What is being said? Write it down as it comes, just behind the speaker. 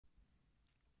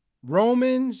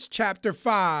Romans chapter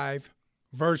 5,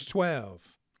 verse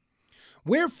 12.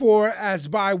 Wherefore, as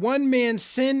by one man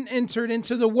sin entered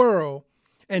into the world,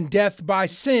 and death by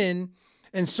sin,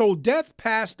 and so death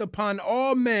passed upon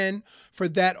all men, for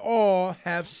that all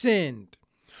have sinned.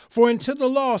 For unto the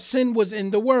law sin was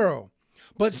in the world,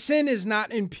 but sin is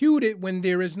not imputed when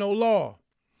there is no law.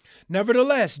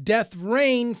 Nevertheless, death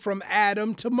reigned from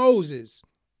Adam to Moses,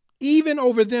 even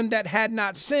over them that had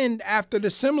not sinned after the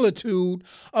similitude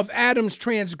of Adam's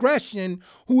transgression,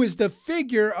 who is the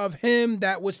figure of him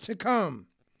that was to come.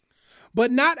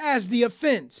 But not as the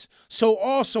offense, so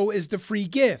also is the free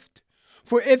gift.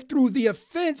 For if through the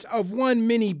offense of one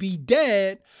many be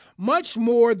dead, much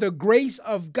more the grace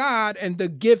of God and the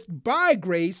gift by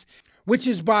grace, which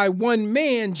is by one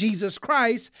man, Jesus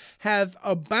Christ, hath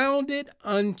abounded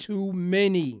unto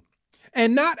many.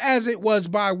 And not as it was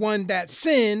by one that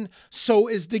sinned, so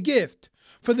is the gift.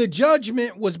 For the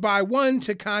judgment was by one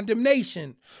to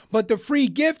condemnation, but the free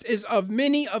gift is of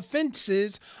many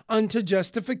offenses unto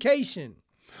justification.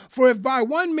 For if by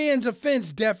one man's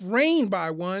offense death reigned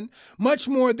by one, much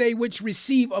more they which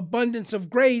receive abundance of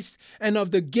grace and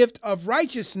of the gift of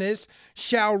righteousness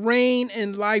shall reign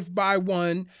in life by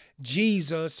one,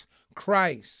 Jesus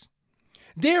Christ.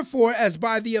 Therefore, as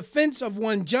by the offense of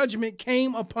one judgment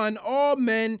came upon all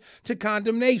men to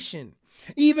condemnation,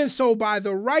 even so by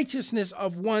the righteousness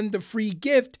of one the free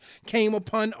gift came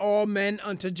upon all men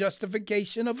unto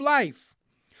justification of life.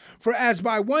 For as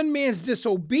by one man's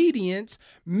disobedience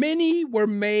many were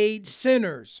made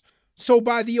sinners, so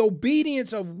by the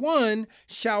obedience of one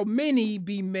shall many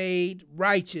be made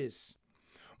righteous.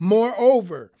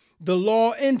 Moreover, the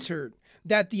law entered,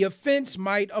 that the offense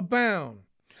might abound.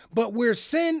 But where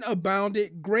sin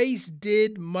abounded, grace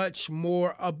did much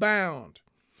more abound.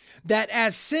 That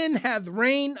as sin hath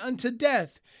reigned unto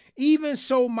death, even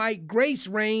so might grace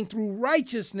reign through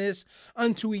righteousness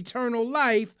unto eternal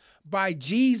life by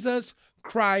Jesus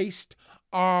Christ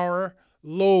our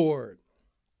Lord.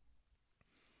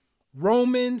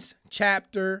 Romans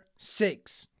chapter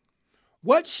 6.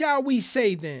 What shall we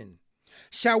say then?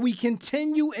 Shall we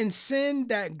continue in sin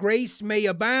that grace may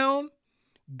abound?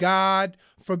 God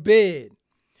forbid.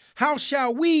 How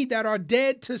shall we that are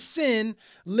dead to sin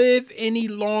live any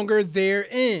longer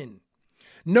therein?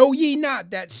 Know ye not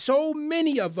that so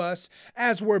many of us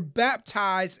as were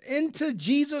baptized into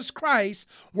Jesus Christ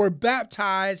were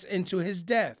baptized into his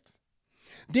death?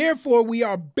 Therefore we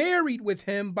are buried with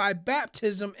him by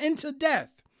baptism into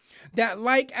death, that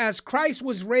like as Christ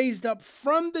was raised up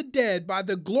from the dead by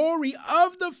the glory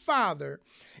of the Father,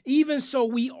 even so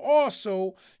we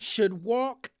also should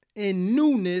walk in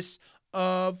newness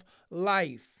of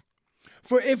life.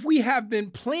 For if we have been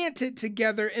planted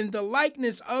together in the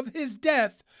likeness of his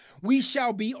death, we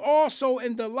shall be also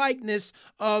in the likeness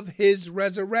of his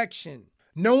resurrection.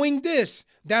 Knowing this,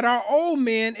 that our old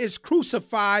man is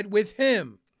crucified with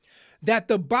him, that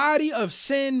the body of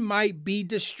sin might be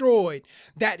destroyed,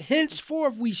 that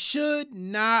henceforth we should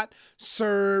not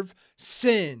serve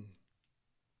sin.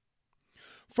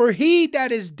 For he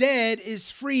that is dead is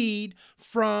freed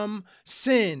from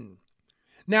sin.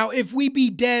 Now, if we be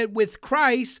dead with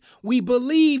Christ, we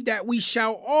believe that we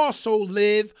shall also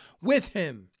live with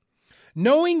him,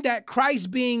 knowing that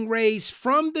Christ being raised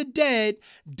from the dead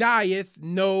dieth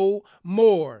no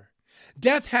more.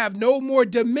 Death have no more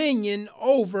dominion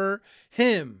over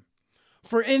him.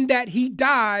 For in that he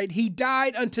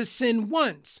died unto sin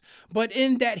once, but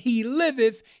in that he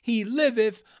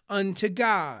liveth unto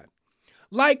God.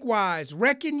 Likewise,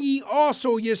 reckon ye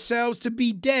also yourselves to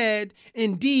be dead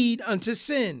indeed unto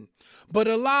sin, but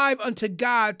alive unto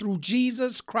God through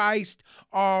Jesus Christ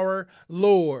our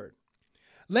Lord.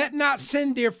 Let not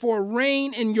sin therefore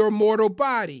reign in your mortal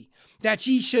body, that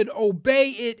ye should obey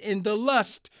it in the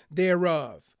lust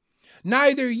thereof.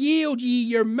 Neither yield ye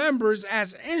your members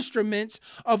as instruments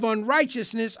of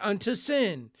unrighteousness unto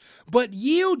sin, but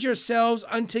yield yourselves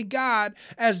unto God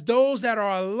as those that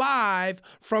are alive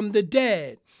from the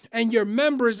dead, and your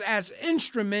members as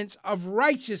instruments of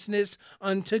righteousness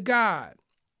unto God.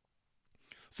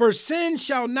 For sin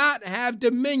shall not have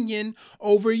dominion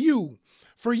over you,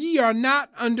 for ye are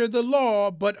not under the law,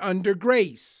 but under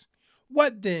grace.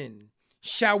 What then?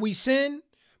 Shall we sin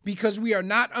because we are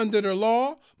not under the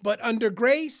law, but under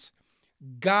grace?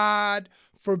 God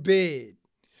forbid.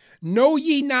 Know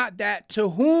ye not that to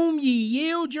whom ye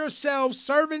yield yourselves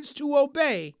servants to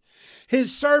obey,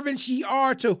 his servants ye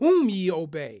are to whom ye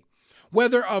obey,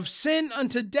 whether of sin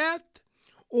unto death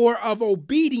or of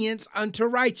obedience unto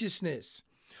righteousness?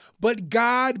 But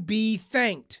God be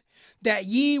thanked, that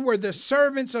ye were the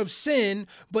servants of sin,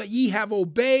 but ye have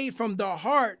obeyed from the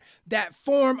heart that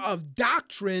form of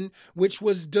doctrine which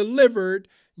was delivered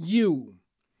you.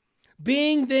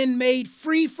 Being then made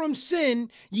free from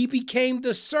sin, ye became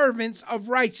the servants of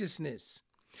righteousness.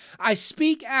 I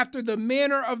speak after the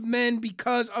manner of men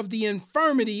because of the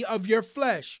infirmity of your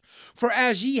flesh. For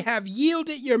as ye have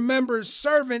yielded your members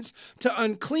servants to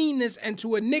uncleanness and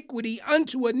to iniquity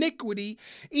unto iniquity,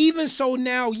 even so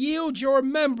now yield your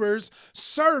members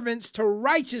servants to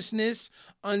righteousness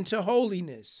unto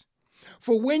holiness.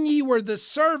 For when ye were the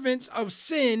servants of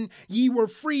sin, ye were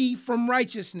free from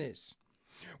righteousness.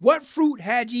 What fruit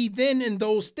had ye then in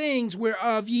those things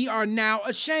whereof ye are now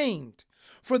ashamed?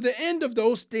 For the end of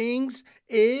those things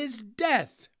is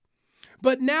death.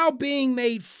 But now being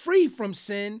made free from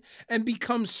sin and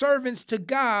become servants to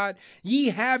God, ye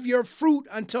have your fruit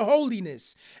unto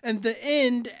holiness, and the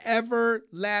end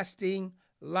everlasting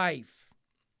life.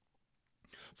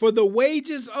 For the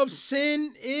wages of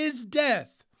sin is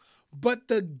death, but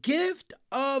the gift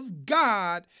of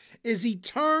God is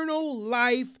eternal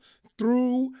life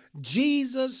through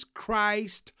Jesus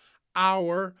Christ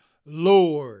our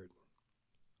Lord.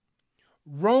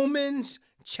 Romans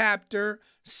chapter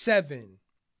 7.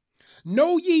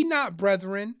 Know ye not,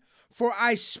 brethren, for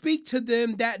I speak to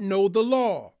them that know the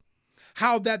law,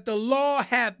 how that the law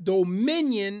hath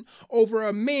dominion over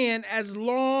a man as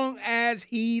long as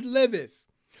he liveth.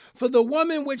 For the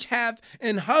woman which hath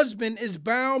an husband is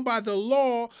bound by the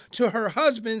law to her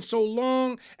husband so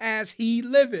long as he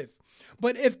liveth.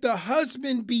 But if the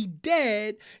husband be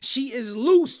dead, she is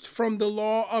loosed from the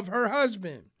law of her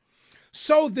husband.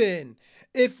 So then,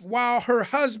 if while her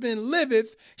husband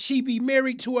liveth, she be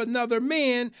married to another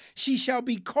man, she shall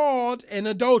be called an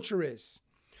adulteress.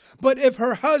 But if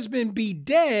her husband be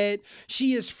dead,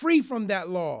 she is free from that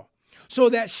law, so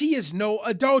that she is no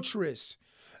adulteress,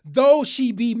 though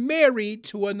she be married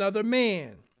to another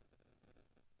man.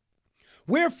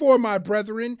 Wherefore, my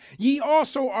brethren, ye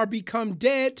also are become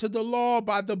dead to the law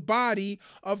by the body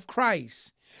of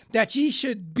Christ, that ye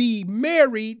should be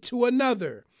married to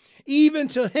another, even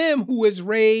to him who is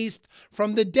raised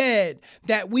from the dead,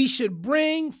 that we should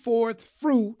bring forth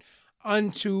fruit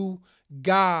unto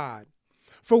God.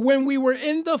 For when we were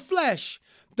in the flesh,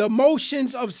 the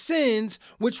motions of sins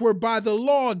which were by the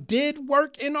law did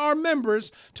work in our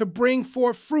members to bring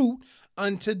forth fruit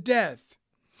unto death.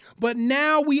 But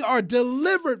now we are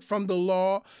delivered from the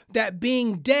law, that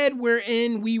being dead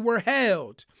wherein we were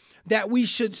held, that we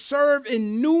should serve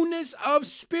in newness of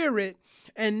spirit,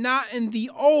 and not in the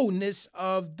oldness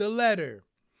of the letter.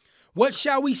 What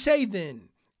shall we say then?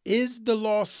 Is the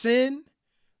law sin?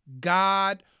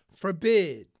 God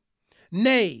forbid.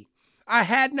 Nay, I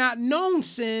had not known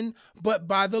sin but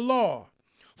by the law.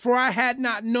 For I had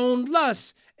not known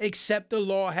lust, except the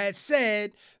law had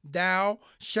said, Thou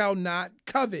shalt not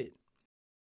covet.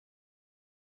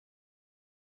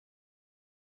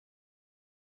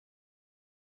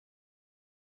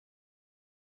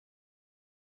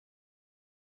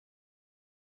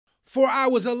 For I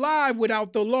was alive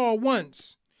without the law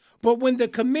once, but when the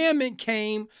commandment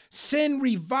came, sin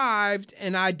revived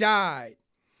and I died.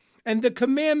 And the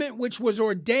commandment which was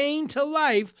ordained to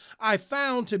life I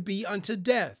found to be unto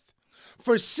death.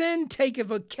 For sin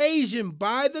taketh occasion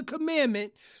by the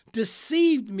commandment,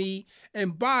 deceived me,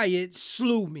 and by it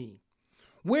slew me.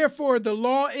 Wherefore the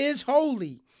law is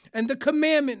holy, and the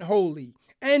commandment holy,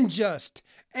 and just,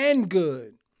 and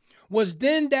good. Was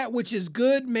then that which is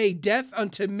good made death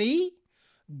unto me?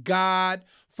 God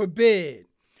forbid.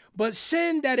 But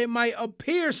sin, that it might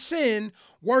appear sin,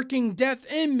 working death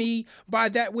in me by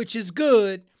that which is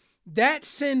good, that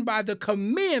sin by the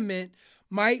commandment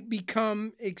might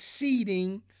become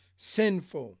exceeding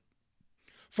sinful.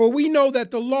 For we know that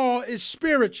the law is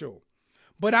spiritual,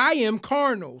 but I am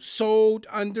carnal, sold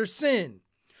under sin.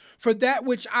 For that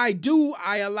which I do,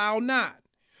 I allow not.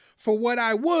 For what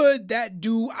I would, that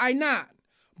do I not.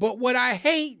 But what I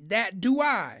hate, that do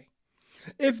I.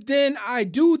 If then I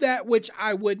do that which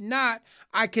I would not,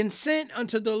 I consent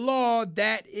unto the law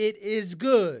that it is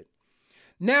good.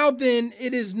 Now then,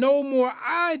 it is no more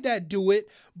I that do it,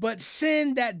 but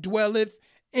sin that dwelleth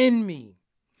in me.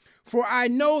 For I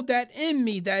know that in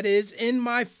me, that is, in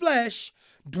my flesh,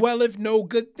 dwelleth no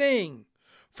good thing.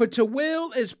 For to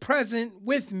will is present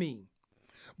with me.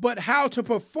 But how to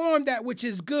perform that which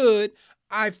is good,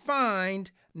 I find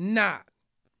not.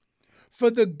 For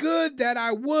the good that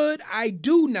I would, I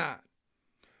do not.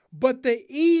 But the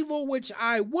evil which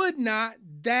I would not,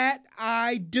 that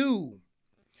I do.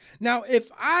 Now,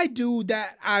 if I do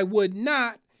that I would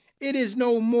not, it is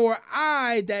no more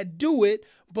I that do it,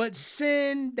 but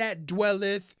sin that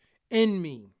dwelleth in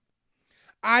me.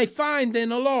 I find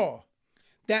then a law,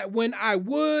 that when I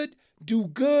would do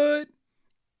good,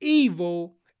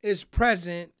 evil is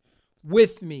present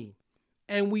with me.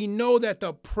 And we know that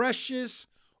the precious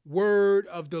word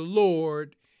of the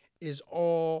Lord is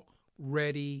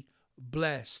already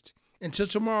blessed. Until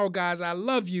tomorrow, guys, I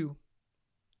love you.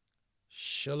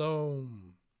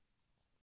 Shalom.